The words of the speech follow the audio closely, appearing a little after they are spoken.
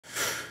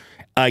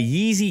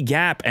Yeezy,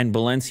 Gap, and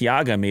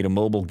Balenciaga made a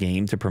mobile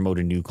game to promote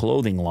a new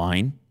clothing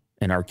line,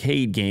 an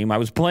arcade game. I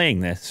was playing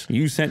this.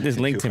 You sent this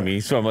link to me,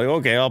 so I'm like,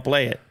 okay, I'll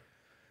play it.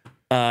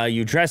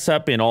 You dress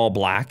up in all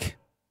black,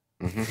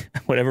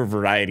 whatever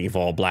variety of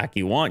all black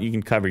you want. You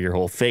can cover your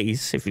whole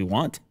face if you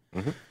want,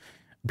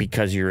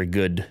 because you're a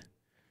good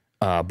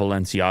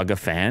Balenciaga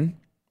fan.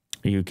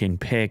 You can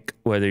pick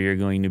whether you're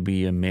going to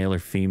be a male or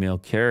female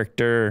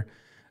character.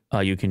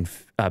 You can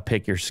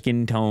pick your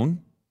skin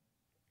tone.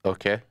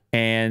 Okay.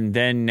 And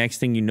then next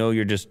thing you know,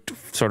 you're just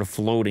sort of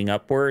floating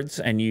upwards,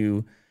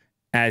 and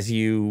as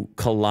you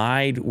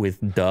collide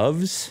with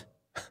doves,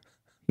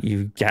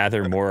 you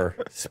gather more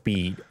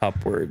speed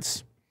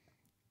upwards.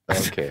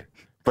 Okay.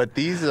 But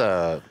these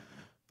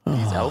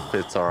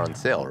outfits are on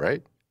sale,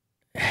 right?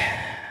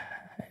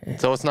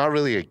 So it's not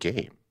really a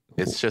game.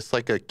 It's just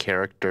like a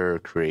character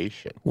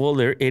creation. Well,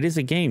 it is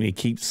a game. It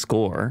keeps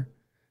score,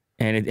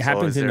 and it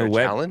happens in the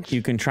web. Challenge?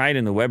 You can try it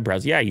in the web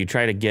browser. Yeah, you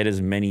try to get as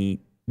many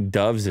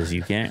doves as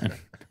you can.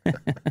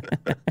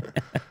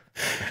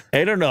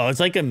 I don't know.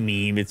 It's like a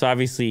meme. It's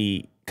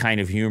obviously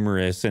kind of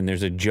humorous, and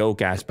there's a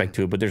joke aspect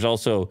to it, but there's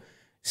also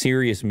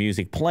serious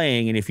music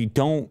playing, and if you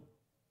don't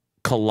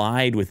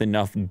collide with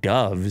enough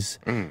doves,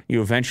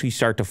 you eventually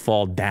start to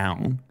fall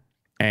down.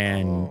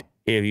 And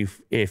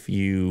if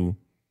you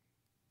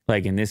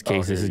like in this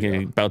case, this is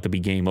about to be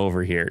game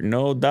over here.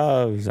 No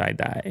doves, I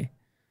die.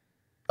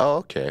 Oh,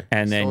 okay.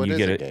 And then so you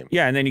get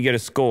and then you get a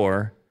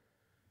score.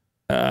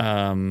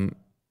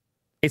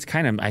 It's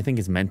kind of, I think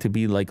it's meant to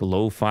be like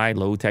lo-fi,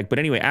 low-tech. But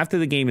anyway, after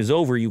the game is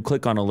over, you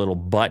click on a little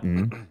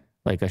button,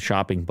 like a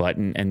shopping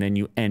button, and then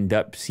you end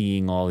up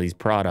seeing all these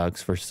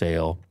products for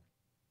sale.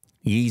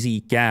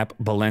 Yeezy, Gap,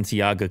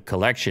 Balenciaga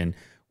collection,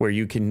 where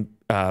you can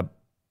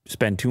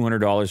spend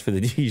 $200 for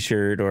the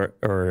t-shirt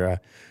or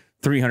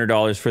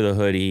 $300 for the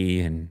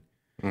hoodie, and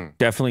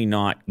definitely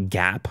not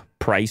Gap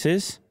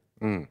prices.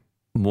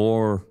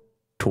 More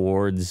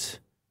towards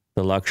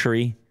the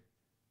luxury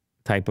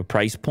type of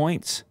price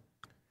points.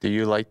 Do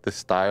you like the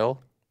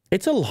style?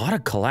 It's a lot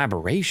of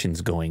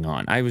collaborations going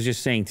on. I was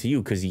just saying to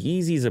you, because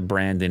Yeezy's a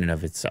brand in and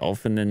of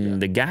itself, and then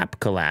the Gap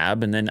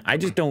collab, and then I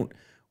just don't,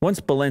 once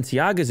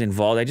Balenciaga's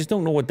involved, I just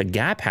don't know what the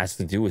Gap has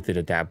to do with it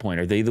at that point.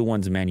 Are they the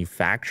ones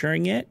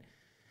manufacturing it?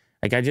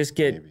 Like, I just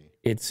get,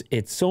 it's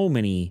so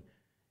many,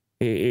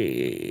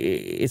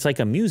 it's like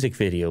a music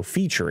video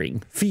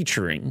featuring.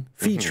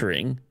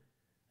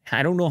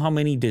 I don't know how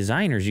many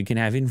designers you can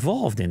have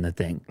involved in the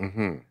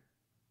thing.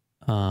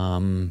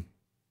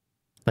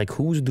 Like,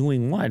 who's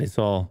doing what? It's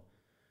all...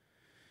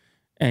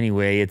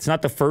 Anyway, it's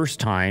not the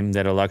first time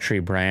that a luxury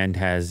brand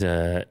has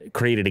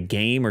created a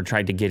game or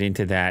tried to get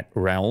into that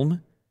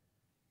realm.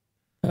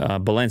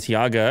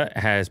 Balenciaga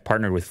has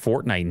partnered with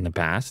Fortnite in the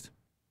past.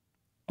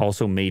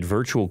 Also made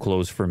virtual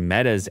clothes for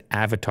Meta's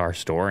Avatar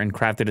store and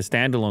crafted a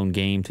standalone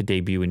game to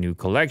debut a new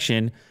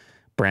collection.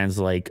 Brands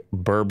like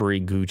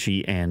Burberry,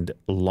 Gucci, and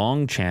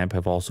Longchamp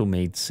have also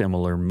made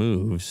similar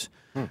moves.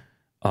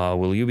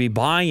 Will you be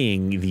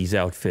buying these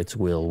outfits,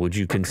 Will? Would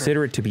you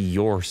consider it to be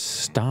your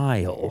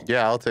style?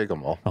 Yeah, I'll take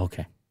them all.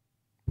 Okay.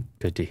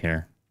 Good to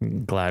hear.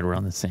 Glad we're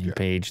on the same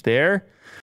page there.